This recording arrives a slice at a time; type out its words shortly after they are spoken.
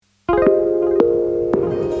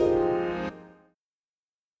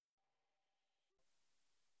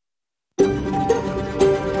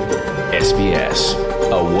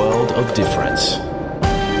of difference.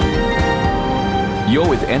 You're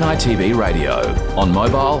with NITV Radio, on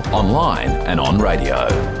mobile, online and on radio.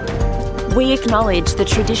 We acknowledge the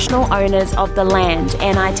traditional owners of the land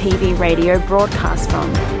NITV Radio broadcasts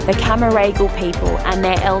from, the Camaragal people and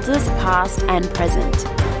their elders past and present.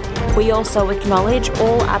 We also acknowledge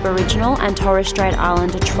all Aboriginal and Torres Strait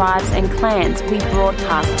Islander tribes and clans we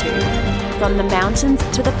broadcast to, from the mountains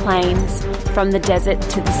to the plains, from the desert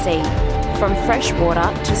to the sea, from fresh water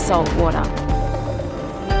to salt water.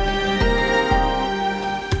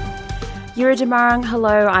 Yura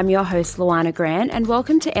hello, I'm your host Luana Grant and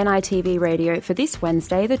welcome to NITV Radio for this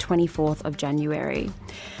Wednesday, the 24th of January.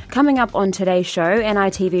 Coming up on today's show,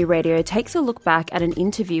 NITV Radio takes a look back at an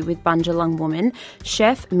interview with Bundjalung woman,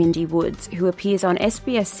 chef Mindy Woods, who appears on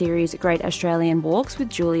SBS series Great Australian Walks with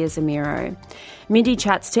Julia Zamiro. Mindy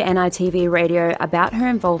chats to NITV Radio about her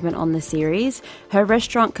involvement on the series, her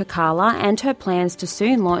restaurant Kakala and her plans to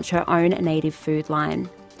soon launch her own native food line.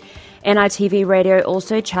 NITV Radio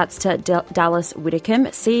also chats to Dallas Whitcomb,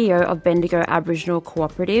 CEO of Bendigo Aboriginal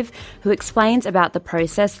Cooperative, who explains about the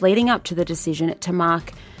process leading up to the decision to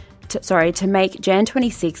make Jan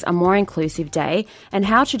 26 a more inclusive day and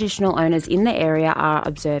how traditional owners in the area are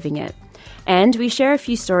observing it. And we share a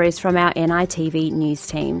few stories from our NITV news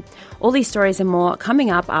team. All these stories and more coming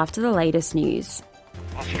up after the latest news.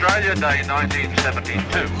 Australia Day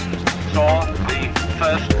 1972 saw the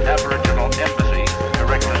first Aboriginal embassy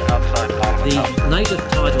erected outside Parliament House. The native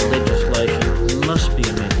title legislation must be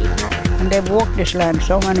amended. And they've walked this land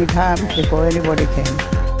so many times before anybody came.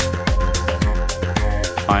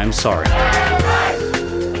 I am sorry.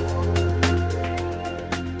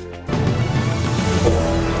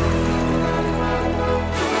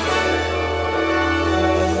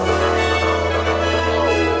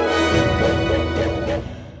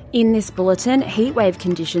 In this bulletin, heatwave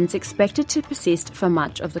conditions expected to persist for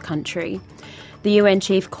much of the country. The UN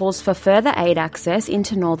chief calls for further aid access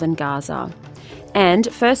into northern Gaza.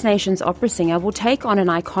 And First Nations opera singer will take on an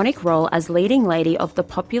iconic role as leading lady of the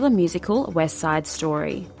popular musical West Side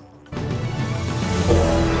Story.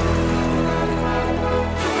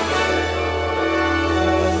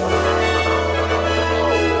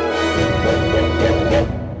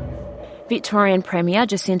 Victorian Premier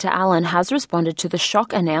Jacinta Allan has responded to the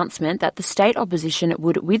shock announcement that the state opposition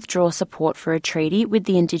would withdraw support for a treaty with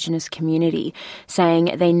the Indigenous community, saying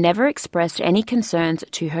they never expressed any concerns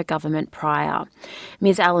to her government prior.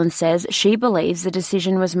 Ms Allan says she believes the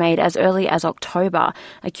decision was made as early as October,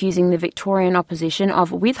 accusing the Victorian opposition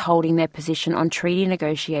of withholding their position on treaty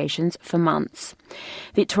negotiations for months.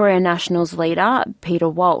 Victoria Nationals leader Peter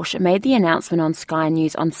Walsh made the announcement on Sky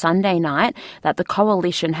News on Sunday night that the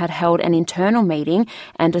coalition had held an internal meeting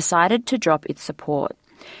and decided to drop its support.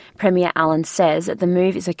 Premier Allan says the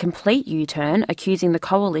move is a complete U-turn, accusing the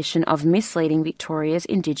coalition of misleading Victoria's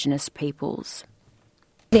Indigenous peoples.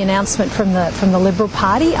 The announcement from the Liberal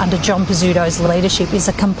Party under John Pizzuto's leadership is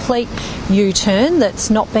a complete U-turn that's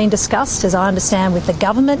not been discussed, as I understand, with the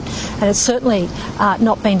government, and it's certainly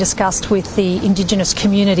not been discussed with the Indigenous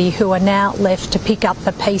community, who are now left to pick up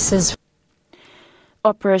the pieces.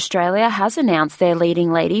 Opera Australia has announced their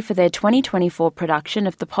leading lady for their 2024 production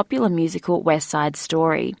of the popular musical West Side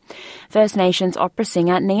Story. First Nations opera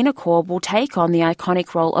singer Nina Korb will take on the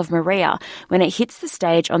iconic role of Maria when it hits the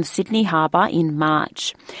stage on Sydney Harbour in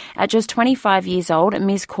March. At just 25 years old,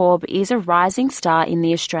 Ms Korb is a rising star in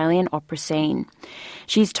the Australian opera scene.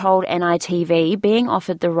 She's told NITV being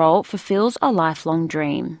offered the role fulfills a lifelong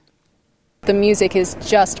dream. The music is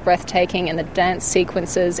just breathtaking and the dance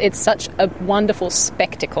sequences, it's such a wonderful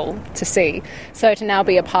spectacle to see. So to now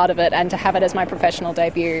be a part of it and to have it as my professional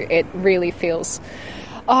debut, it really feels,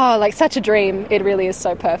 like such a dream. It really is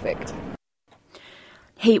so perfect.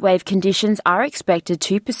 Heatwave conditions are expected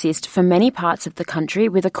to persist for many parts of the country,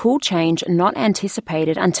 with a cool change not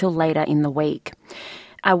anticipated until later in the week.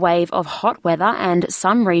 A wave of hot weather and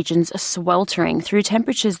some regions sweltering through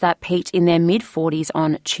temperatures that peaked in their mid-40s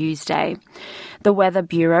on Tuesday. The Weather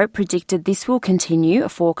Bureau predicted this will continue,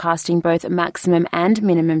 forecasting both maximum and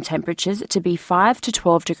minimum temperatures to be 5 to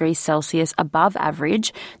 12 degrees Celsius above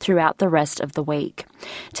average throughout the rest of the week.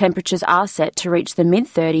 Temperatures are set to reach the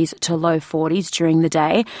mid-30s to low 40s during the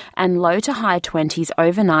day and low to high 20s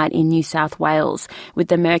overnight in New South Wales, with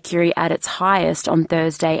the mercury at its highest on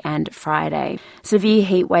Thursday and Friday. Severe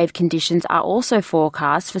heatwave conditions are also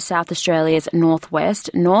forecast for South Australia's northwest,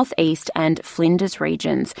 northeast and Flinders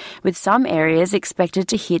regions, with some areas expected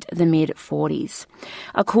to hit the mid-40s.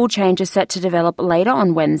 A cool change is set to develop later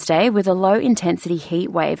on Wednesday, with a low-intensity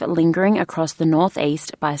heat wave lingering across the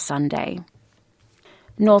northeast by Sunday.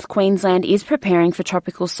 North Queensland is preparing for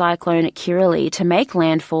tropical cyclone Kirrily to make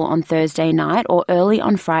landfall on Thursday night or early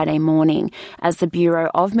on Friday morning, as the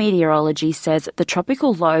Bureau of Meteorology says the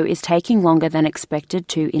tropical low is taking longer than expected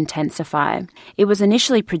to intensify. It was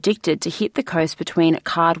initially predicted to hit the coast between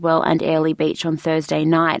Cardwell and Airlie Beach on Thursday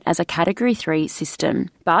night as a Category 3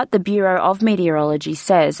 system. But the Bureau of Meteorology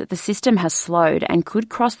says the system has slowed and could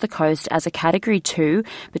cross the coast as a Category 2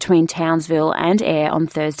 between Townsville and Ayr on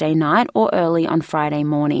Thursday night or early on Friday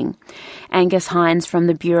morning. Angus Hines from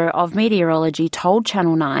the Bureau of Meteorology told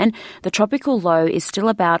Channel 9 the tropical low is still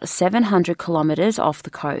about 700 kilometres off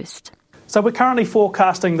the coast. So we're currently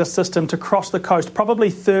forecasting this system to cross the coast probably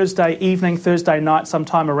Thursday evening, Thursday night,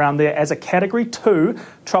 sometime around there as a Category 2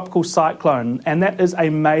 tropical cyclone, and that is a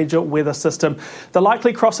major weather system. The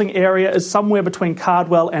likely crossing area is somewhere between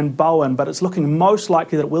Cardwell and Bowen, but it's looking most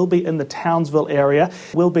likely that it will be in the Townsville area.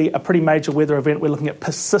 It will be a pretty major weather event. We're looking at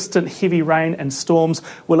persistent heavy rain and storms.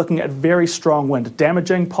 We're looking at very strong wind,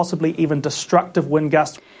 damaging, possibly even destructive wind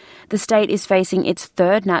gusts. The state is facing its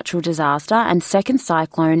third natural disaster and second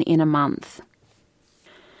cyclone in a month.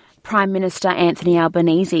 Prime Minister Anthony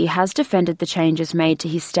Albanese has defended the changes made to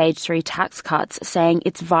his Stage 3 tax cuts, saying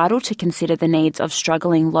it's vital to consider the needs of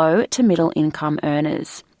struggling low to middle income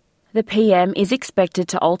earners. The PM is expected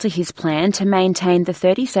to alter his plan to maintain the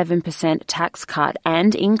 37% tax cut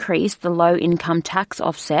and increase the low-income tax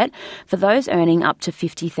offset for those earning up to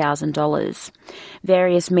 $50,000.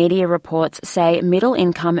 Various media reports say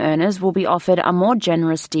middle-income earners will be offered a more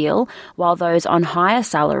generous deal, while those on higher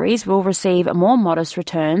salaries will receive more modest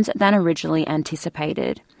returns than originally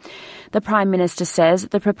anticipated. The Prime Minister says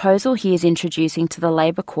the proposal he is introducing to the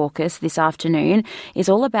Labor caucus this afternoon is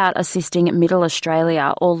all about assisting Middle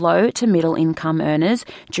Australia or low to middle income earners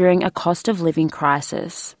during a cost of living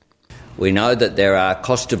crisis. We know that there are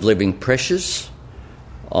cost of living pressures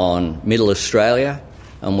on Middle Australia,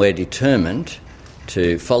 and we're determined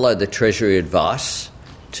to follow the Treasury advice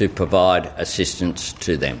to provide assistance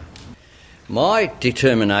to them. My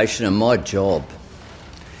determination and my job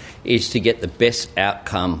is to get the best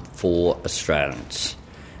outcome for Australians,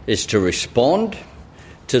 is to respond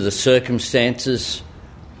to the circumstances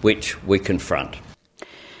which we confront.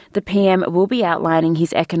 The PM will be outlining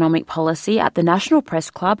his economic policy at the National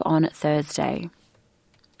Press Club on Thursday.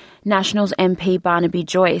 Nationals MP Barnaby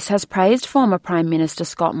Joyce has praised former Prime Minister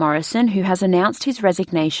Scott Morrison, who has announced his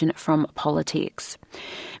resignation from politics.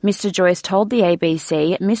 Mr Joyce told the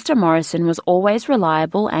ABC Mr Morrison was always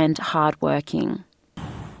reliable and hard-working.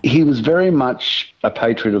 He was very much a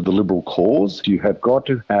patriot of the Liberal cause. You have got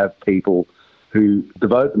to have people who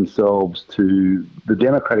devote themselves to the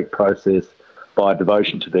democratic process by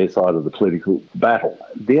devotion to their side of the political battle.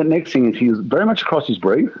 The next thing is he was very much across his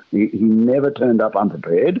brief. He never turned up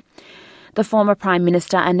unprepared. The former Prime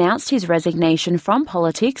Minister announced his resignation from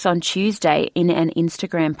politics on Tuesday in an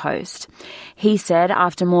Instagram post. He said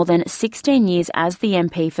after more than 16 years as the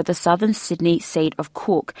MP for the Southern Sydney seat of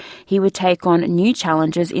Cook, he would take on new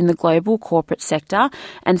challenges in the global corporate sector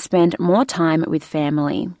and spend more time with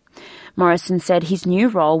family. Morrison said his new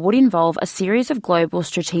role would involve a series of global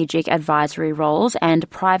strategic advisory roles and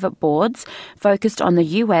private boards focused on the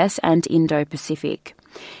US and Indo-Pacific.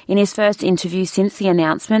 In his first interview since the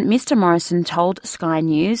announcement, Mr Morrison told Sky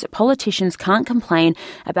News politicians can't complain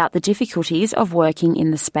about the difficulties of working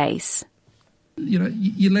in the space. You know,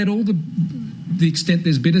 you let all the extent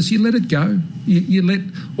there's bitterness, you let it go. You let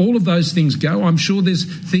all of those things go. I'm sure there's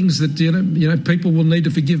things that you know people will need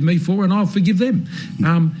to forgive me for, and I'll forgive them.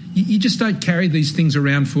 You just don't carry these things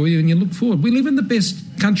around for you, and you look forward. We live in the best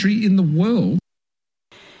country in the world.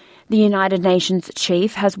 The United Nations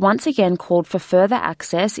chief has once again called for further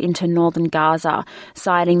access into northern Gaza,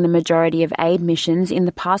 citing the majority of aid missions in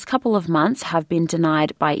the past couple of months have been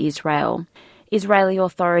denied by Israel. Israeli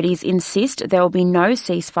authorities insist there will be no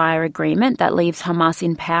ceasefire agreement that leaves Hamas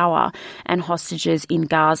in power and hostages in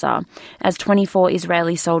Gaza, as 24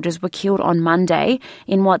 Israeli soldiers were killed on Monday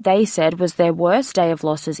in what they said was their worst day of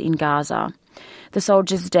losses in Gaza. The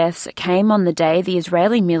soldiers' deaths came on the day the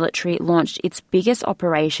Israeli military launched its biggest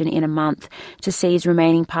operation in a month to seize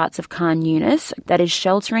remaining parts of Khan Yunis that is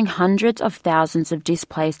sheltering hundreds of thousands of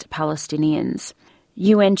displaced Palestinians.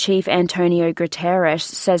 UN Chief Antonio Guterres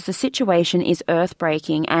says the situation is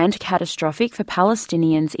earth-breaking and catastrophic for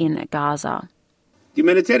Palestinians in Gaza. The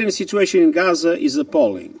humanitarian situation in Gaza is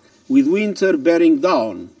appalling. With winter bearing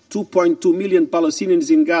down, 2.2 million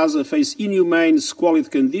Palestinians in Gaza face inhumane,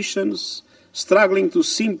 squalid conditions, struggling to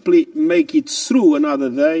simply make it through another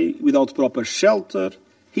day without proper shelter,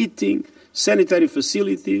 heating, sanitary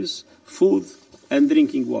facilities, food and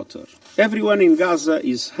drinking water. Everyone in Gaza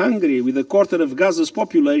is hungry, with a quarter of Gaza's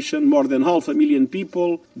population, more than 500,000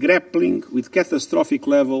 people, grappling with catastrophic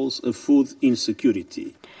levels of food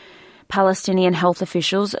insecurity. Palestinian health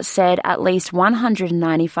officials said at least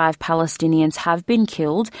 195 Palestinians have been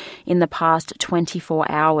killed in the past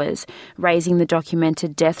 24 hours, raising the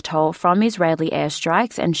documented death toll from Israeli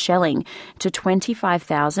airstrikes and shelling to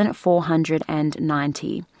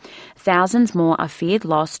 25,490. Thousands more are feared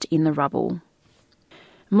lost in the rubble.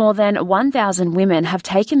 More than 1,000 women have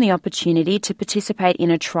taken the opportunity to participate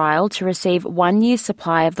in a trial to receive 1 year's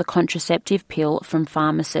supply of the contraceptive pill from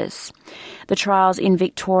pharmacists. The trials in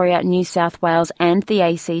Victoria, New South Wales and the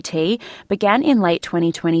ACT began in late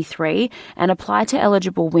 2023 and apply to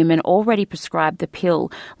eligible women already prescribed the pill,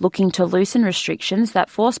 looking to loosen restrictions that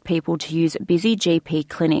force people to use busy GP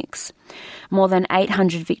clinics. More than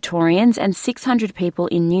 800 Victorians and 600 people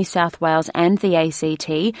in New South Wales and the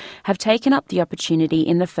ACT have taken up the opportunity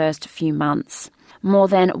in the first few months. More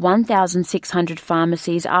than 1,600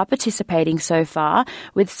 pharmacies are participating so far,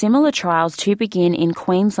 with similar trials to begin in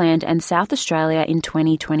Queensland and South Australia in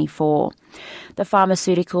 2024. The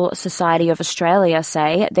Pharmaceutical Society of Australia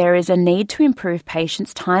say there is a need to improve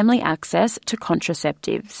patients' timely access to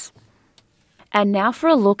contraceptives. And now for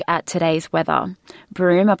a look at today's weather.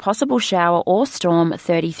 Broome, a possible shower or storm,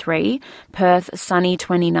 33. Perth, sunny,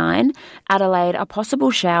 29. Adelaide, a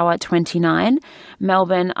possible shower, 29.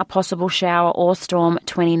 Melbourne, a possible shower or storm,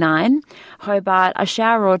 29. Hobart, a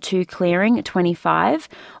shower or two clearing, 25.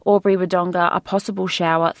 Albury-Wodonga, a possible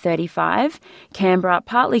shower, 35. Canberra,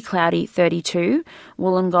 partly cloudy, 32.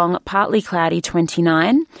 Wollongong, partly cloudy,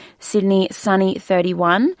 29. Sydney, sunny,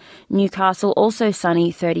 31. Newcastle, also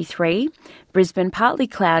sunny, 33. Brisbane, partly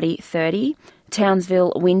cloudy, 30.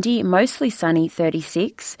 Townsville, windy, mostly sunny,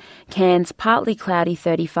 36. Cairns, partly cloudy,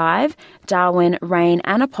 35. Darwin, rain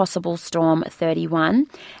and a possible storm, 31.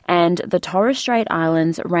 And the Torres Strait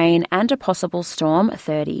Islands, rain and a possible storm,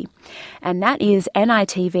 30. And that is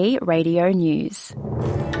NITV Radio News.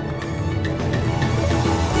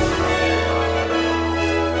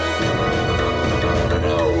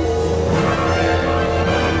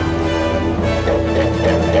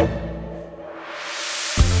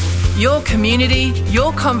 Your community,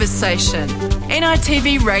 your conversation.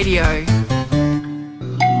 NITV Radio.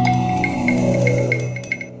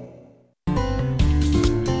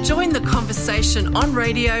 Join the conversation on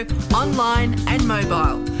radio, online and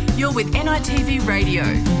mobile. You're with NITV Radio.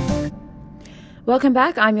 Welcome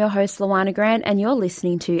back. I'm your host, Luana Grant, and you're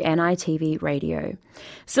listening to NITV Radio.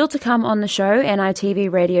 Still to come on the show,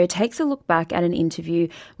 NITV Radio takes a look back at an interview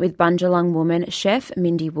with Bundjalung woman chef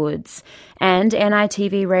Mindy Woods. And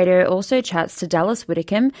NITV Radio also chats to Dallas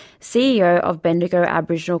Whitcomb, CEO of Bendigo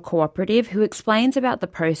Aboriginal Cooperative, who explains about the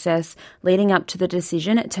process leading up to the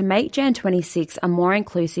decision to make Jan 26 a more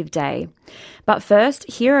inclusive day. But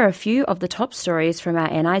first, here are a few of the top stories from our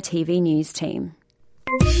NITV News team.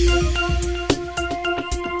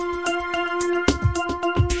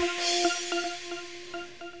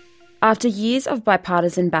 After years of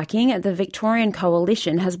bipartisan backing, the Victorian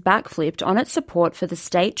Coalition has backflipped on its support for the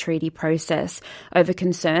state treaty process over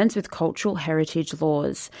concerns with cultural heritage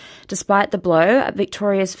laws. Despite the blow,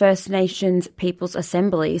 Victoria's First Nations People's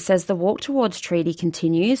Assembly says the walk towards treaty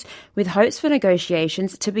continues, with hopes for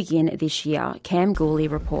negotiations to begin this year. Cam Gooley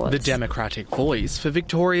reports. The democratic voice for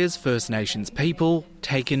Victoria's First Nations people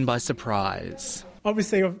taken by surprise.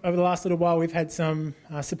 Obviously, over the last little while, we've had some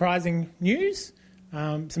surprising news.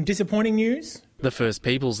 Some disappointing news. The First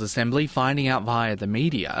People's Assembly finding out via the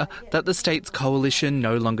media that the state's coalition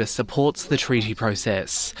no longer supports the treaty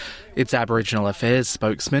process. Its Aboriginal Affairs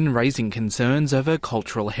spokesman raising concerns over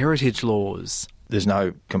cultural heritage laws. There's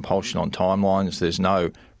no compulsion on timelines, there's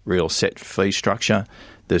no real set fee structure,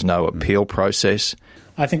 there's no appeal process.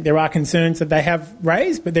 I think there are concerns that they have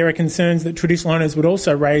raised, but there are concerns that traditional owners would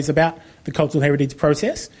also raise about the cultural heritage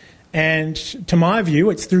process. And to my view,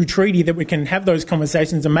 it's through treaty that we can have those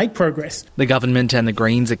conversations and make progress. The government and the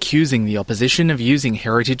Greens accusing the opposition of using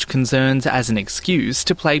heritage concerns as an excuse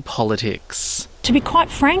to play politics. To be quite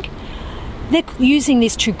frank, they're using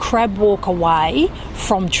this to crab walk away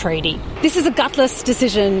from treaty. This is a gutless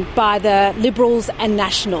decision by the Liberals and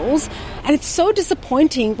Nationals, and it's so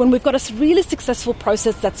disappointing when we've got a really successful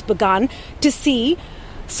process that's begun to see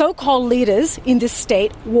so-called leaders in this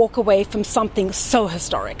state walk away from something so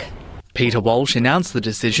historic. Peter Walsh announced the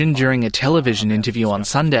decision during a television interview on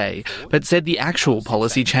Sunday, but said the actual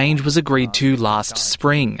policy change was agreed to last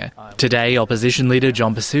spring. Today, opposition leader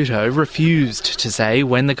John Pesutto refused to say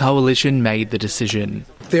when the coalition made the decision.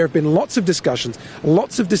 There have been lots of discussions,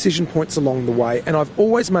 lots of decision points along the way, and I've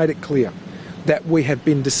always made it clear that we have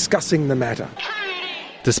been discussing the matter.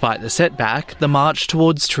 Despite the setback, the march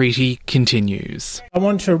towards treaty continues. I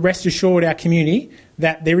want to rest assured our community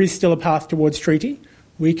that there is still a path towards treaty.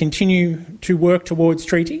 We continue to work towards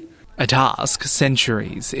treaty. A task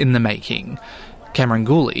centuries in the making. Cameron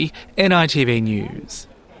Gooley, NITV News.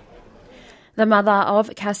 The mother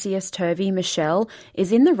of Cassius Turvey, Michelle,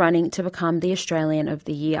 is in the running to become the Australian of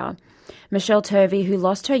the Year. Michelle Turvey, who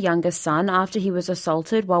lost her youngest son after he was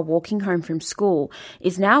assaulted while walking home from school,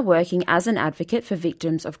 is now working as an advocate for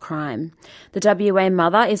victims of crime. The WA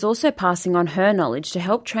mother is also passing on her knowledge to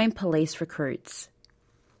help train police recruits.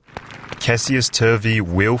 Cassius Turvey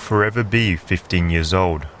will forever be 15 years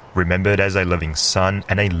old, remembered as a loving son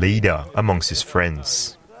and a leader amongst his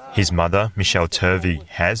friends. His mother, Michelle Turvey,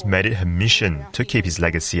 has made it her mission to keep his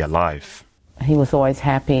legacy alive. He was always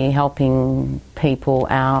happy, helping people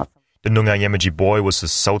out. The Noongar Yamaji boy was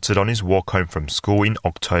assaulted on his walk home from school in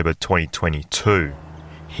October 2022.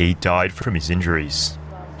 He died from his injuries.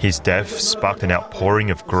 His death sparked an outpouring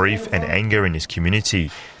of grief and anger in his community,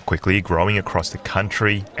 quickly growing across the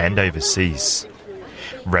country and overseas.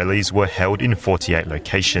 Rallies were held in 48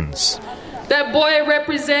 locations. That boy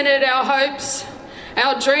represented our hopes,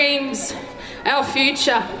 our dreams, our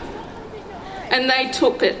future, and they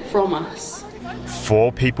took it from us.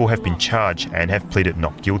 4 people have been charged and have pleaded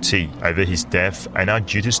not guilty over his death and are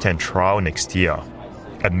due to stand trial next year.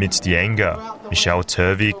 Amidst the anger, Michelle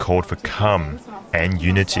Turvey called for calm and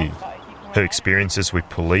unity. Her experiences with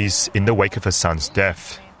police in the wake of her son's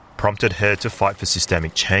death prompted her to fight for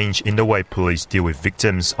systemic change in the way police deal with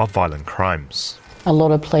victims of violent crimes. A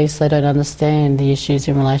lot of police, they don't understand the issues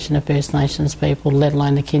in relation to First Nations people, let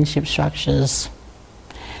alone the kinship structures,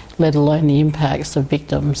 let alone the impacts of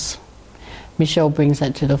victims. Michelle brings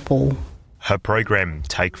that to the fore. Her program,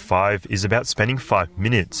 Take 5, is about spending 5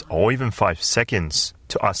 minutes or even 5 seconds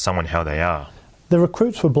to ask someone how they are. The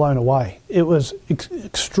recruits were blown away. It was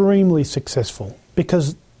extremely successful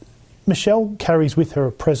because Michelle carries with her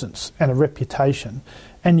a presence and a reputation,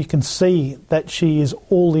 and you can see that she is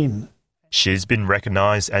all in. She's been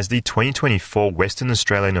recognised as the 2024 Western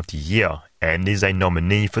Australian of the Year and is a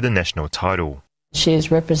nominee for the national title. She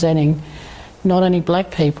is representing not only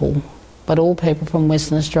black people, but all people from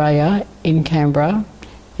Western Australia in Canberra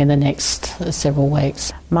in the next several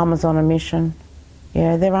weeks. Mama's on a mission.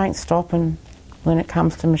 Yeah, there ain't stopping when it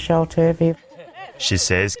comes to Michelle Turvey. She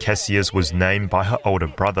says Cassius was named by her older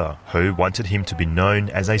brother, who wanted him to be known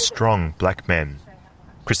as a strong black man.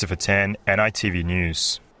 Christopher Tan, NITV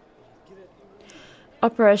News.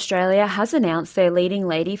 Opera Australia has announced their leading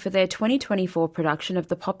lady for their 2024 production of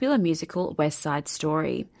the popular musical West Side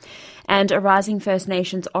Story. And a rising First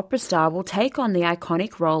Nations opera star will take on the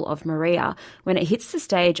iconic role of Maria when it hits the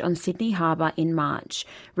stage on Sydney Harbour in March.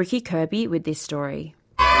 Ricky Kirby with this story.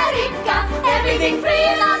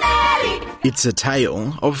 It's a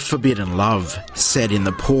tale of forbidden love, set in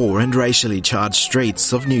the poor and racially charged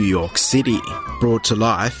streets of New York City, brought to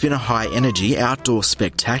life in a high-energy outdoor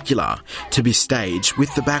spectacular to be staged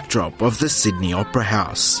with the backdrop of the Sydney Opera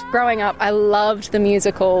House. Growing up, I loved the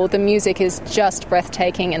musical. The music is just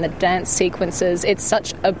breathtaking and the dance sequences, it's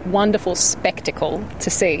such a wonderful spectacle to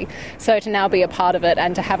see. So to now be a part of it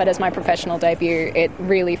and to have it as my professional debut, it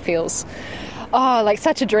really feels, like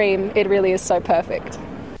such a dream. It really is so perfect.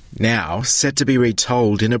 Now set to be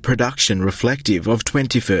retold in a production reflective of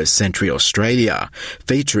 21st century Australia,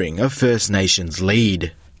 featuring a First Nations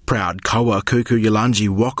lead. Proud Kawa Kuku Yulanji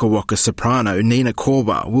Waka Waka soprano Nina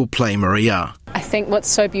Korba will play Maria. I think what's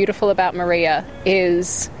so beautiful about Maria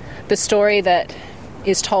is the story that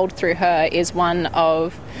is told through her is one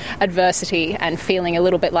of adversity and feeling a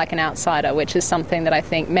little bit like an outsider, which is something that I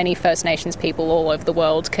think many First Nations people all over the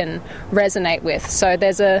world can resonate with. So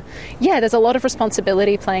there's a lot of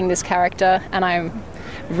responsibility playing this character, and I'm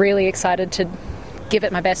really excited to give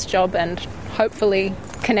it my best job and hopefully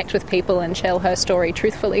connect with people and tell her story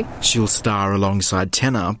truthfully. She'll star alongside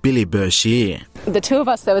tenor Billy Berkshire. The two of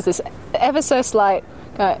us, there was this ever so slight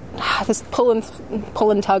this pull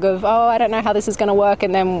and tug of, I don't know how this is going to work,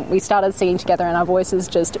 and then we started singing together and our voices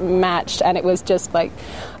just matched, and it was just like,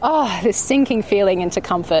 this sinking feeling into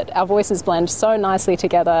comfort. Our voices blend so nicely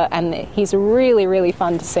together, and he's really, really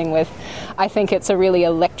fun to sing with. I think it's a really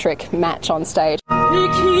electric match on stage.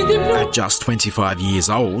 At just 25 years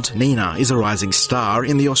old, Nina is a rising star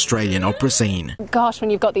in the Australian opera scene. Gosh,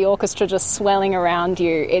 when you've got the orchestra just swelling around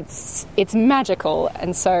you, it's magical,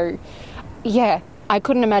 and so, I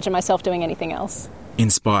couldn't imagine myself doing anything else.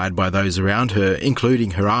 Inspired by those around her,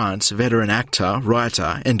 including her aunt, veteran actor,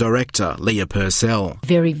 writer and director Leah Purcell.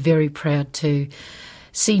 Very, very proud to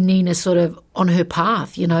see Nina sort of on her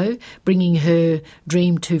path, bringing her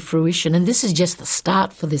dream to fruition. And this is just the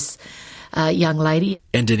start for this young lady.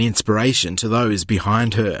 And an inspiration to those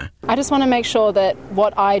behind her. I just want to make sure that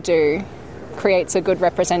what I do creates a good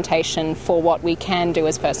representation for what we can do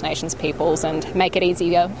as First Nations peoples and make it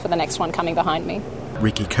easier for the next one coming behind me.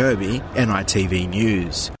 Ricky Kirby, NITV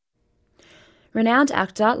News. Renowned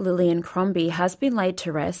actor Lillian Crombie has been laid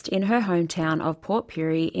to rest in her hometown of Port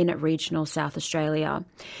Pirie in regional South Australia.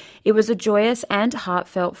 It was a joyous and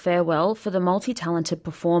heartfelt farewell for the multi-talented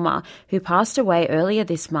performer who passed away earlier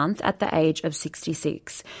this month at the age of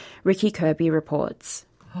 66. Ricky Kirby reports.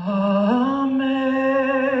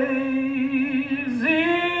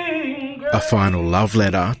 A final love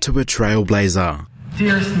letter to a trailblazer.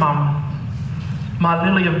 Dearest Mum, my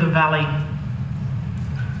lily of the valley.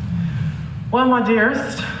 Well, my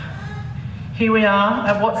dearest, here we are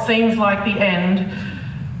at what seems like the end,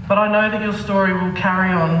 but I know that your story will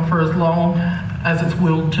carry on for as long as it's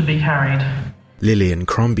willed to be carried. Lillian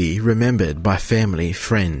Crombie remembered by family,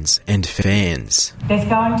 friends and fans. There's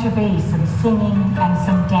going to be some singing and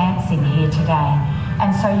some dancing here today,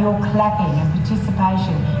 and so your clapping and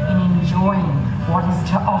participation in enjoying what is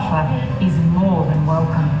to offer is more than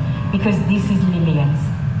welcome, because this is Lillian's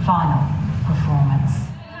final performance.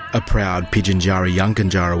 A proud Pitjantjatjara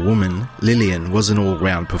Yankunytjatjara woman, Lillian was an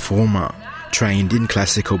all-round performer, trained in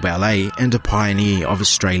classical ballet and a pioneer of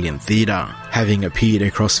Australian theatre, having appeared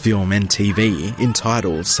across film and TV in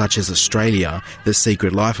titles such as Australia, The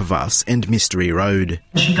Secret Life of Us and Mystery Road.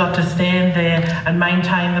 She got to stand there and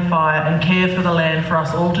maintain the fire and care for the land for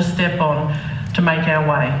us all to step on to make our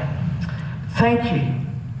way. Thank you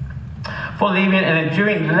for leaving an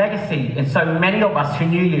enduring legacy in so many of us who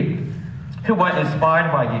knew you, who were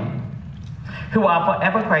inspired by you, who are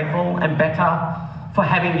forever grateful and better for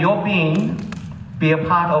having your being be a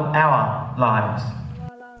part of our lives.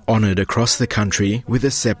 Honoured across the country with a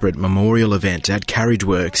separate memorial event at Carriage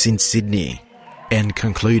Works in Sydney, and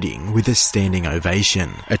concluding with a standing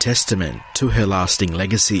ovation, a testament to her lasting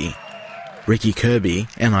legacy. Ricky Kirby,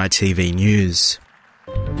 NITV News.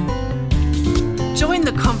 Join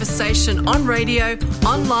the conversation on radio,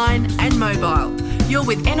 online and mobile. You're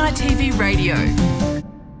with NITV Radio.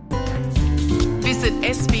 Visit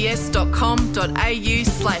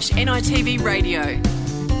sbs.com.au/NITV Radio.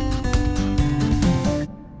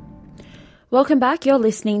 Welcome back. You're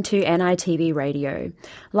listening to NITV Radio.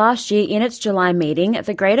 Last year, in its July meeting,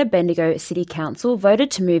 the Greater Bendigo City Council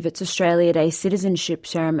voted to move its Australia Day citizenship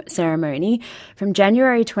ceremony from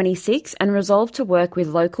January 26 and resolved to work with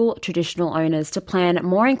local traditional owners to plan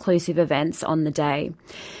more inclusive events on the day.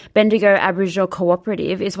 Bendigo Aboriginal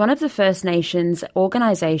Cooperative is one of the First Nations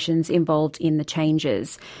organisations involved in the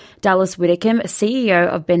changes. Dallas Whitcomb, CEO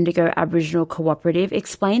of Bendigo Aboriginal Cooperative,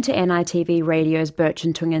 explained to NITV Radio's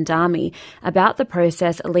Bertrand Tungandami about the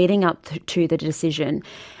process leading up to the decision,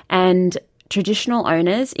 and traditional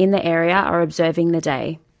owners in the area are observing the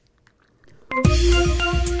day.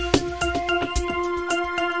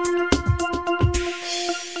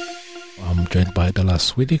 I'm joined by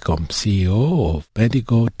Dallas Whitcomb, CEO of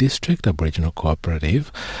Bendigo District Aboriginal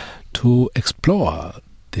Cooperative, to explore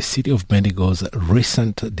the City of Bendigo's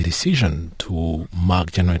recent decision to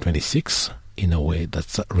mark January 26 in a way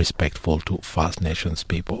that's respectful to First Nations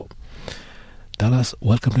people. Dallas,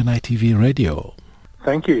 welcome to NITV Radio.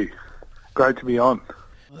 Thank you. Great to be on.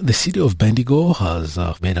 The City of Bendigo has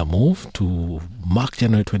made a move to mark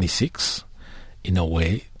January 26 in a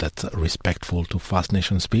way that's respectful to First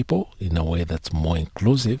Nations people, in a way that's more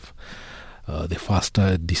inclusive. They first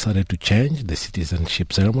decided to change the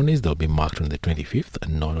citizenship ceremonies. They'll be marked on the 25th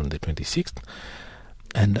and not on the 26th.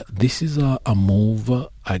 And this is a move,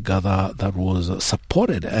 I gather, that was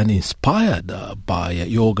supported and inspired by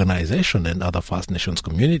your organisation and other First Nations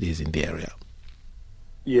communities in the area.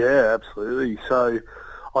 Yeah, absolutely. So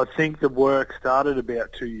I think the work started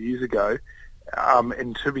about 2 years ago.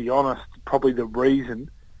 And to be honest, probably the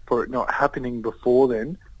reason for it not happening before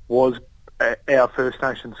then was our First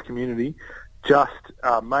Nations community just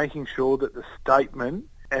making sure that the statement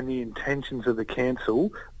and the intentions of the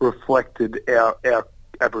council reflected our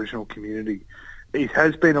Aboriginal community. It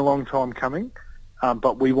has been a long time coming,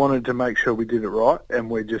 but we wanted to make sure we did it right,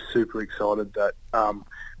 and we're just super excited that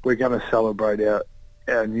we're going to celebrate our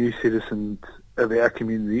new citizens of our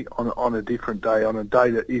community on a different day, on a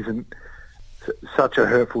day that isn't such a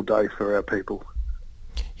hurtful day for our people.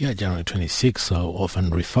 Yeah, January 26th, often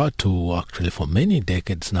referred to actually for many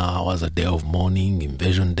decades now as a day of mourning,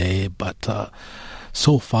 Invasion Day, but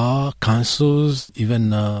so far councils,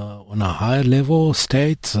 even on a higher level,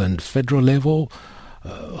 states and federal level,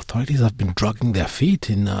 authorities have been dragging their feet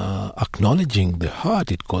in acknowledging the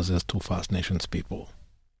hurt it causes to First Nations people.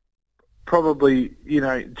 Probably,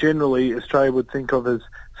 generally Australia would think of as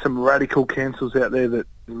some radical councils out there that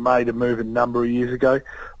made a move a number of years ago.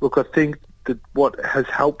 Look, I think that what has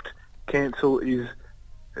helped cancel is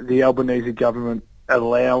the Albanese government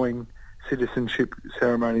allowing citizenship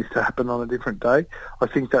ceremonies to happen on a different day. I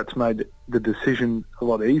think that's made the decision a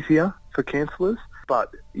lot easier for councillors.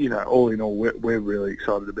 But, all in all, we're really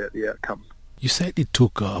excited about the outcome. You said it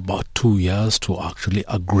took about 2 years to actually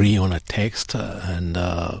agree on a text and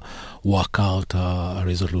work out a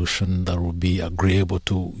resolution that would be agreeable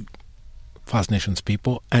to First Nations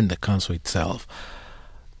people and the council itself.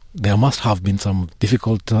 There must have been some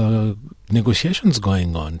difficult negotiations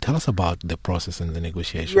going on. Tell us about the process and the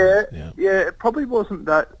negotiations. Yeah, it probably wasn't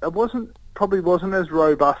that. Probably wasn't as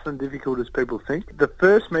robust and difficult as people think. The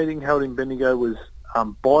first meeting held in Bendigo was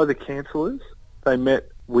by the councillors. They met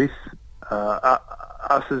with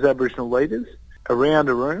us as Aboriginal leaders around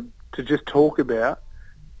a room to just talk about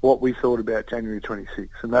what we thought about January 26th,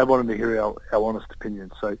 and they wanted to hear our honest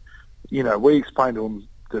opinion. So, we explained to them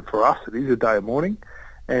that for us it is a day of mourning,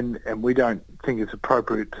 and we don't think it's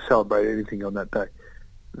appropriate to celebrate anything on that day.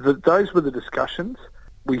 Those were the discussions.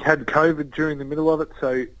 We had COVID during the middle of it,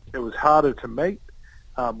 so it was harder to meet.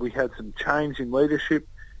 We had some change in leadership,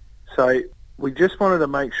 so we just wanted to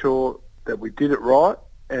make sure that we did it right,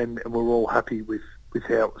 and we're all happy with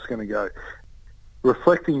how it was going to go.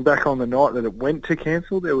 Reflecting back on the night that it went to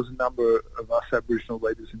council, there was a number of us Aboriginal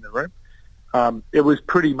leaders in the room. It was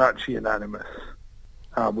pretty much unanimous,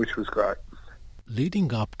 which was great.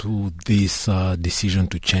 Leading up to this decision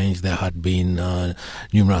to change, there had been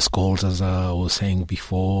numerous calls, as I was saying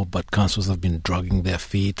before, but councils have been dragging their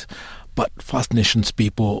feet. But First Nations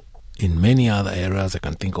people in many other areas, I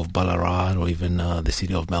can think of Ballarat or even the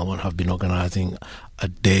city of Melbourne, have been organising a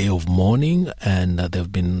day of mourning, and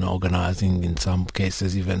they've been organising, in some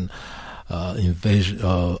cases, even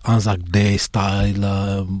Anzac Day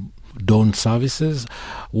style dawn services.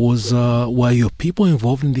 Were your people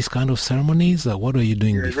involved in this kind of ceremonies? What were you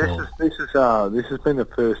doing before? This has been the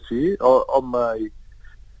first year.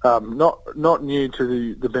 I'm not new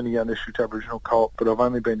to the Bendigo District Aboriginal Co-op, but I've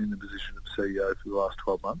only been in the position of CEO for the last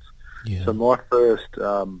 12 months. Yeah. So my first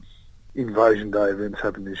Invasion Day events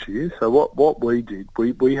happened this year. So what we did,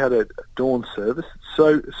 we had a dawn service. It's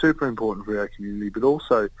so super important for our community, but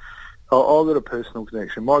also I've got a personal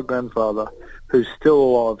connection. My grandfather, who's still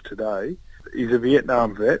alive today, is a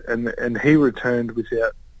Vietnam vet, and he returned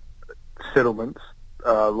without settlements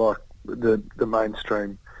like the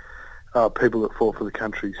mainstream people that fought for the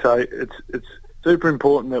country. So it's super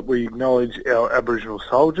important that we acknowledge our Aboriginal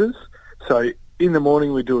soldiers. So in the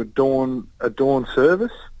morning we do a dawn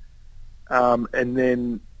service, and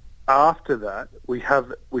then after that we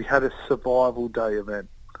had a survival day event.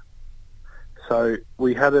 So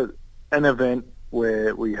we had an event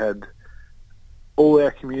where we had all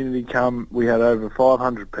our community come. We had over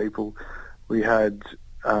 500 people. We had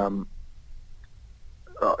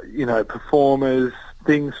performers,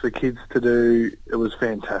 things for kids to do. It was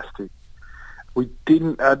fantastic. We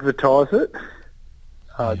didn't advertise it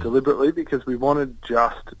deliberately because we wanted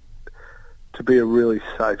just to be a really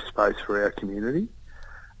safe space for our community,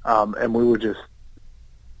 and we were just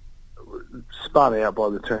spun out by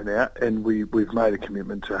the turnout, and we've made a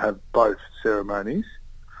commitment to have both ceremonies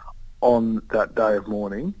on that day of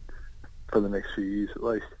mourning for the next few years at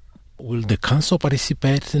least. Will the council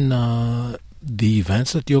participate in the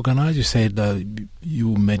events that you organise? You said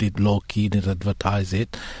you made it low-key, didn't advertise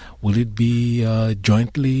it. Will it be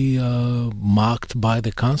jointly marked by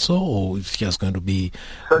the council, or it's just going to be...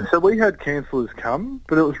 So we had councillors come,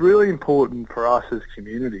 but it was really important for us as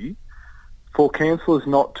community for councillors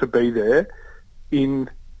not to be there in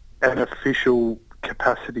an official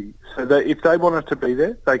capacity. So that if they wanted to be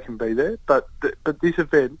there, they can be there, but this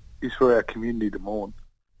event is for our community to mourn.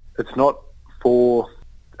 It's not for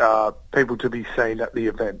people to be seen at the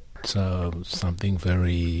event. So something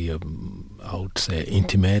very, I would say,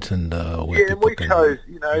 intimate, and where people we chose,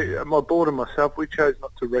 my board and myself, we chose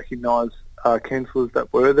not to recognise councillors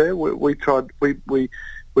that were there. We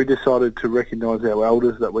decided to recognise our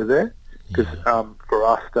elders that were there, because for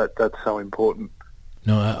us that's so important.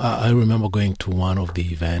 No, I remember going to one of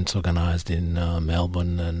the events organised in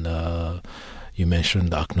Melbourne, and you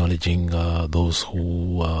mentioned acknowledging those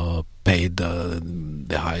who paid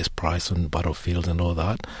the highest price on battlefields and all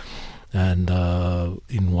that. And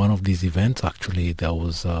in one of these events, actually, there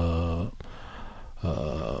was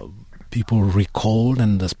people recalled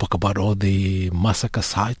and spoke about all the massacre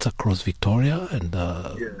sites across Victoria and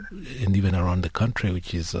even around the country,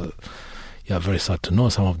 which is very sad to know.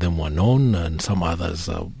 Some of them were known, and some others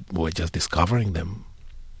were just discovering them.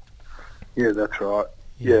 Yeah, that's right.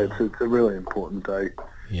 Yeah, it's a really important day.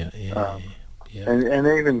 And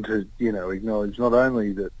even to, acknowledge not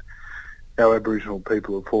only that our Aboriginal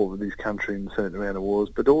people have fought with this country in a certain amount of wars,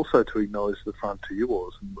 but also to acknowledge the frontier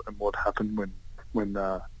wars and what happened when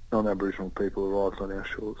non-Aboriginal people arrived on our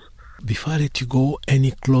shores. Before I let you go,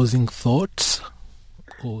 any closing thoughts?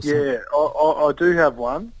 I do have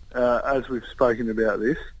one, as we've spoken about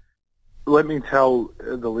this. Let me tell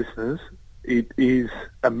the listeners, it is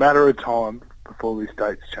a matter of time before this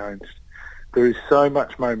date's changed. There is so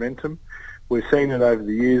much momentum. We've seen it over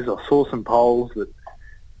the years. I saw some polls that,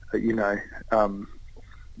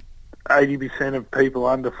 80% of people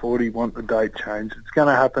under 40 want the date changed. It's going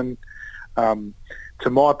to happen. To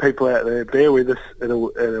my people out there, bear with us.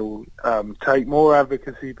 It'll take more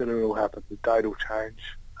advocacy, but it'll happen. The date will change,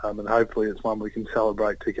 and hopefully it's one we can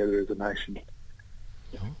celebrate together as a nation.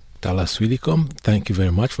 Dallas Widdicombe, thank you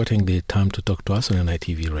very much for taking the time to talk to us on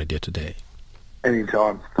NITV Radio today.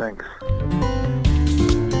 Anytime. Thanks.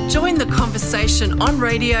 Join the conversation on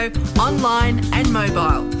radio, online and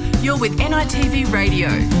mobile. You're with NITV Radio.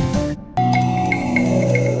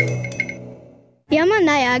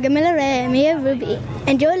 Yamanaya Gamilare Mia Ruby,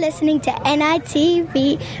 and you're listening to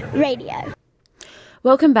NITV Radio.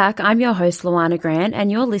 Welcome back. I'm your host, Luana Grant,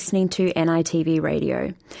 and you're listening to NITV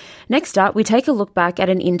Radio. Next up, we take a look back at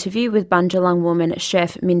an interview with Bundjalung woman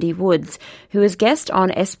chef Mindy Woods, who is guest on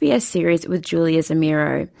SBS series with Julia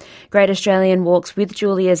Zamiro. Great Australian Walks with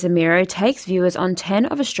Julia Zamiro takes viewers on 10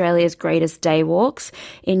 of Australia's greatest day walks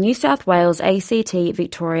in New South Wales, ACT,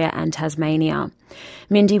 Victoria and Tasmania.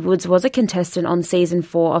 Mindy Woods was a contestant on Season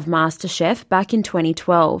 4 of MasterChef back in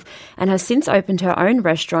 2012 and has since opened her own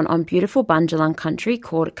restaurant on beautiful Bundjalung country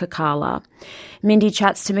called Kakala. Mindy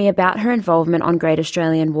chats to me about her involvement on Great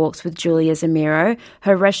Australian Walks with Julia Zamiro,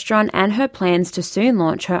 her restaurant and her plans to soon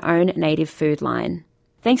launch her own native food line.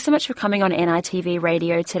 Thanks so much for coming on NITV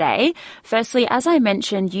Radio today. Firstly, as I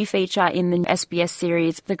mentioned, you feature in the SBS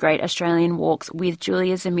series The Great Australian Walks with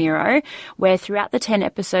Julia Zamiro, where throughout the 10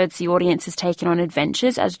 episodes the audience is taken on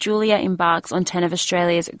adventures as Julia embarks on 10 of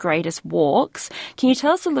Australia's greatest walks. Can you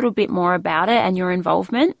tell us a little bit more about it and your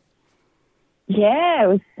involvement? Yeah, it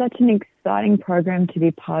was such an exciting program to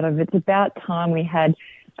be part of. It's about time we had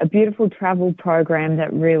a beautiful travel program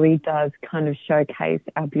that really does kind of showcase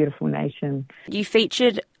our beautiful nation. You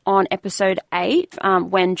featured on episode 8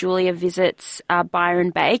 when Julia visits Byron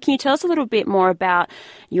Bay. Can you tell us a little bit more about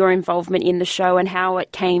your involvement in the show and how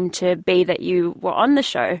it came to be that you were on the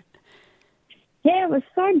show? Yeah, it was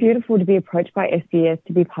so beautiful to be approached by SBS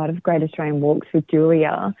to be part of Great Australian Walks with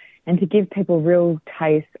Julia and to give people a real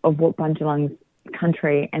taste of what Bundjalung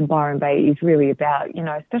country and Byron Bay is really about,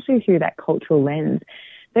 especially through that cultural lens.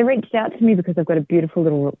 They reached out to me because I've got a beautiful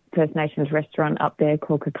little First Nations restaurant up there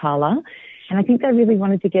called Kakala, and I think they really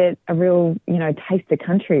wanted to get a real, taste of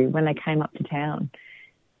country when they came up to town.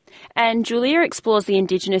 And Julia explores the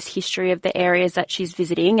Indigenous history of the areas that she's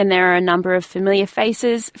visiting, and there are a number of familiar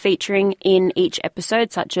faces featuring in each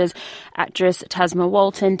episode, such as actress Tasma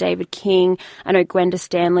Walton, David King. I know Gwenda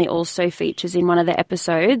Stanley also features in one of the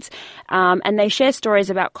episodes, and they share stories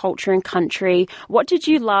about culture and country. What did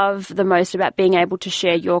you love the most about being able to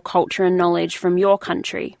share your culture and knowledge from your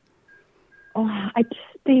country? Oh, I just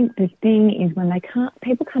think the thing is when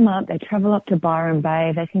people come up, they travel up to Byron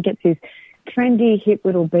Bay, they think it's this trendy, hip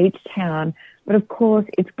little beach town, but of course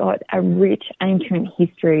it's got a rich ancient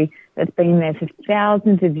history that's been there for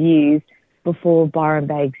thousands of years before Byron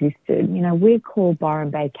Bay existed. We're called Byron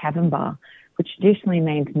Bay Cavamba, which traditionally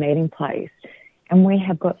means meeting place, and we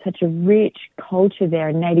have got such a rich culture there,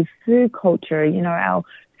 a native food culture, our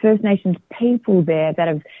First Nations people there that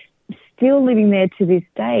are still living there to this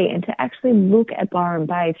day, and to actually look at Byron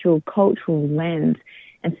Bay through a cultural lens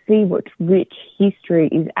and see what rich history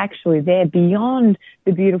is actually there beyond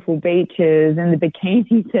the beautiful beaches and the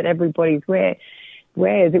bikinis that everybody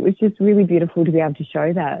wears. It was just really beautiful to be able to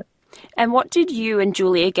show that. And what did you and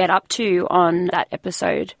Julia get up to on that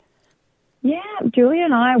episode? Yeah, Julia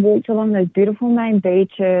and I walked along those beautiful main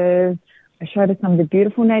beaches. I showed her some of the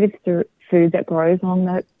beautiful native food that grows along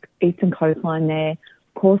the eastern coastline there.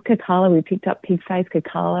 Of course, Kakala, we picked up pig-faced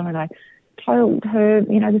Kakala, and I told her,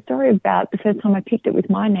 the story about the first time I picked it with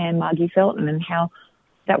my nan, Margie Felton, and how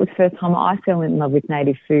that was the first time I fell in love with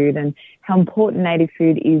native food and how important native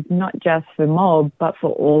food is not just for mob, but for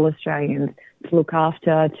all Australians to look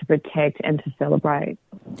after, to protect and to celebrate.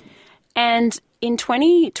 And in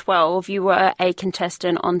 2012, you were a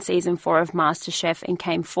contestant on Season 4 of MasterChef and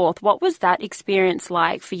came fourth. What was that experience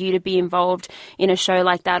like for you to be involved in a show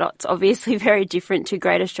like that? It's obviously very different to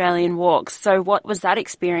Great Australian Walks. So what was that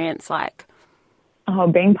experience like? Oh,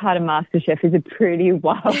 being part of MasterChef is a pretty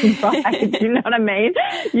wild ride, you know what I mean?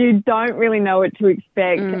 You don't really know what to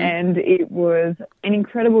expect, and it was an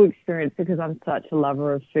incredible experience because I'm such a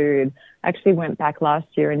lover of food. I actually went back last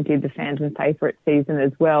year and did the Fans and Favourite season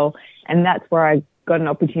as well, and that's where I got an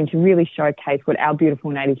opportunity to really showcase what our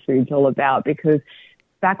beautiful native food's all about, because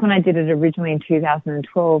back when I did it originally in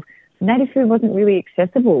 2012, native food wasn't really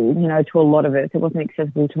accessible, you know, to a lot of us. It wasn't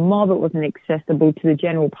accessible to mob, it wasn't accessible to the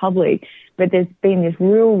general public. But there's been this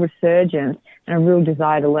real resurgence and a real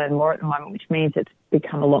desire to learn more at the moment, which means it's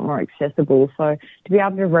become a lot more accessible. So to be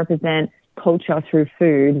able to represent culture through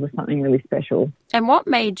food was something really special. And what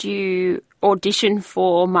made you audition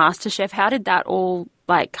for MasterChef? How did that all,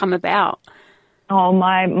 come about? Oh,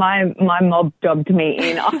 my mob jobbed me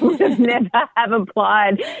in. I would have never have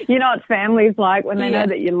applied. You know what family's like when they know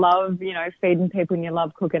that you love, you know, feeding people and you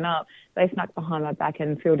love cooking up. They snuck behind my back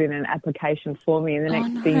and filled in an application for me, and the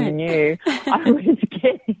next thing you knew, I was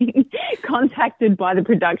getting contacted by the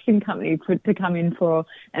production company to come in for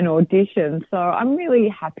an audition. So I'm really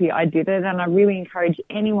happy I did it, and I really encourage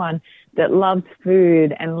anyone that loves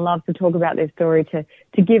food and loves to talk about their story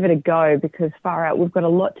to give it a go, because far out, we've got a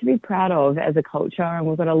lot to be proud of as a culture, and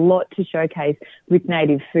we've got a lot to showcase with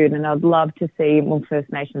native food, and I'd love to see more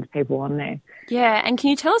First Nations people on there. Yeah, and can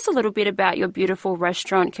you tell us a little bit about your beautiful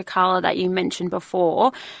restaurant, Kakala, that you mentioned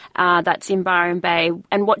before, that's in Byron Bay,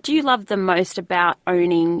 and what do you love the most about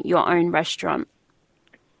owning your own restaurant?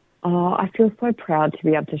 Oh, I feel so proud to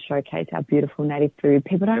be able to showcase our beautiful native food.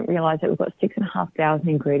 People don't realise that we've got 6,500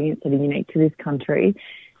 ingredients that are unique to this country,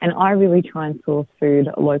 and I really try and source food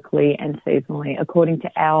locally and seasonally according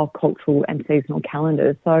to our cultural and seasonal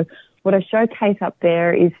calendars. So what I showcase up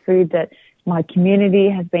there is food that my community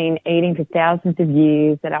has been eating for thousands of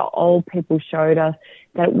years, that our old people showed us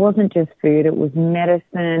that it wasn't just food, it was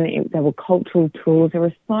medicine, there were cultural tools. There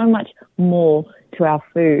was so much more to our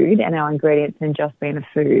food and our ingredients than just being a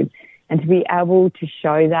food. And to be able to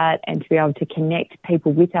show that and to be able to connect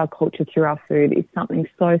people with our culture through our food is something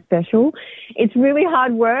so special. It's really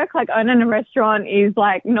hard work. Owning a restaurant is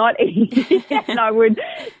not easy. And I would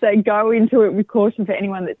say go into it with caution for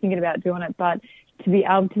anyone that's thinking about doing it. But to be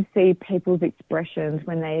able to see people's expressions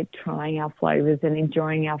when they're trying our flavours and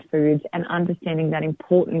enjoying our foods and understanding that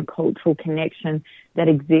important cultural connection that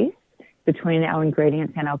exists between our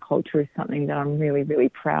ingredients and our culture is something that I'm really, really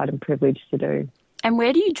proud and privileged to do. And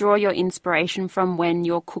where do you draw your inspiration from when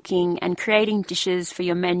you're cooking and creating dishes for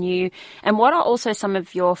your menu? And what are also some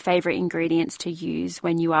of your favourite ingredients to use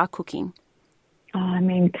when you are cooking?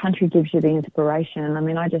 Country gives you the inspiration.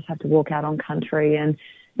 I just have to walk out on country and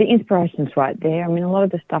the inspiration's right there. A lot of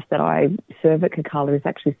the stuff that I serve at Kakala is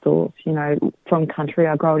actually sourced, from country.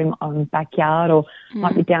 I grow it in my own backyard or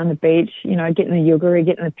might be down the beach, getting the yuguri,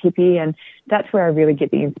 getting the pipi, and that's where I really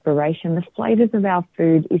get the inspiration. The flavours of our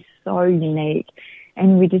food is so unique.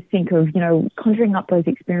 And we just think of, conjuring up those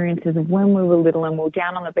experiences of when we were little and we were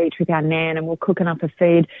down on the beach with our nan and we're cooking up a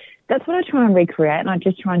feed. That's what I try and recreate, and I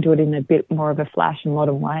just try and do it in a bit more of a flash and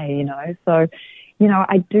modern way, So,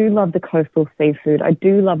 I do love the coastal seafood. I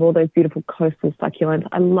do love all those beautiful coastal succulents.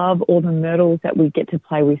 I love all the myrtles that we get to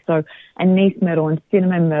play with. So anise myrtle and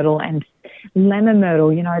cinnamon myrtle and lemon myrtle,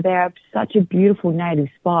 they are such a beautiful native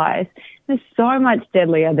spice. They're so much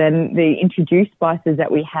deadlier than the introduced spices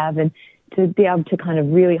that we have, and to be able to kind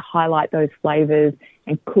of really highlight those flavours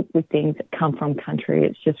and cook with things that come from country,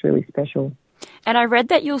 it's just really special. And I read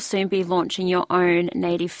that you'll soon be launching your own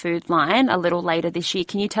native food line a little later this year.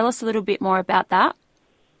 Can you tell us a little bit more about that?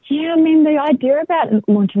 Yeah, the idea about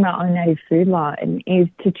launching our own native food line is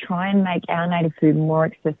to try and make our native food more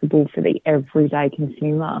accessible for the everyday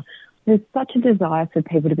consumer. There's such a desire for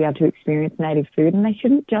people to be able to experience native food, and they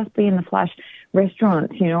shouldn't just be in the flash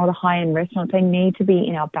restaurants, or the high-end restaurants. They need to be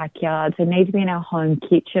in our backyards. They need to be in our home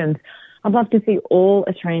kitchens. I'd love to see all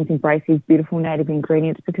Australians embrace these beautiful native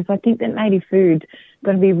ingredients, because I think that native food's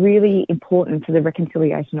going to be really important for the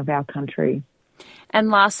reconciliation of our country. And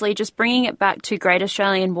lastly, just bringing it back to Great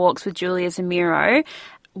Australian Walks with Julia Zamiro,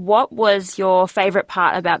 what was your favourite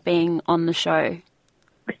part about being on the show?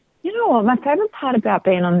 You know what, my favourite part about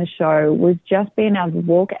being on the show was just being able to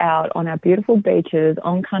walk out on our beautiful beaches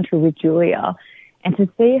on country with Julia and to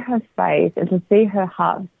see her face and to see her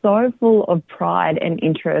heart so full of pride and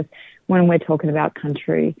interest when we're talking about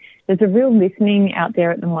country. There's a real listening out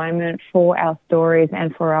there at the moment for our stories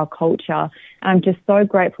and for our culture. And I'm just so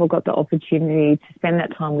grateful I got the opportunity to spend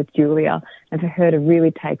that time with Julia and for her to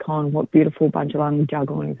really take on what beautiful Bunjalung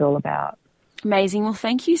juggling is all about. Amazing. Well,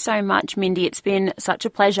 thank you so much, Mindy. It's been such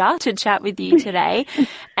a pleasure to chat with you today.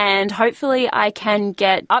 And hopefully I can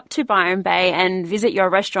get up to Byron Bay and visit your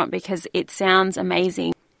restaurant because it sounds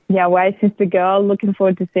amazing. Yeah, way, sister girl. Looking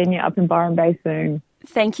forward to seeing you up in Byron Bay soon.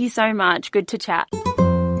 Thank you so much. Good to chat.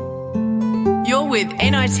 You're with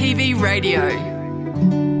NITV Radio.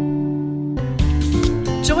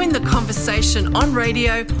 Join the conversation on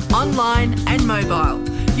radio, online and mobile.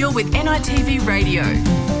 You're with NITV Radio.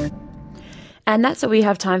 And that's what we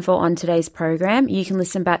have time for on today's program. You can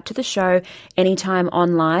listen back to the show anytime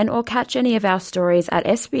online or catch any of our stories at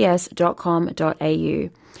sbs.com.au.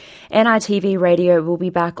 NITV Radio will be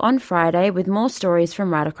back on Friday with more stories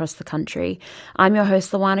from right across the country. I'm your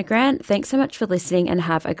host, Luana Grant. Thanks so much for listening and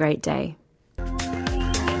have a great day.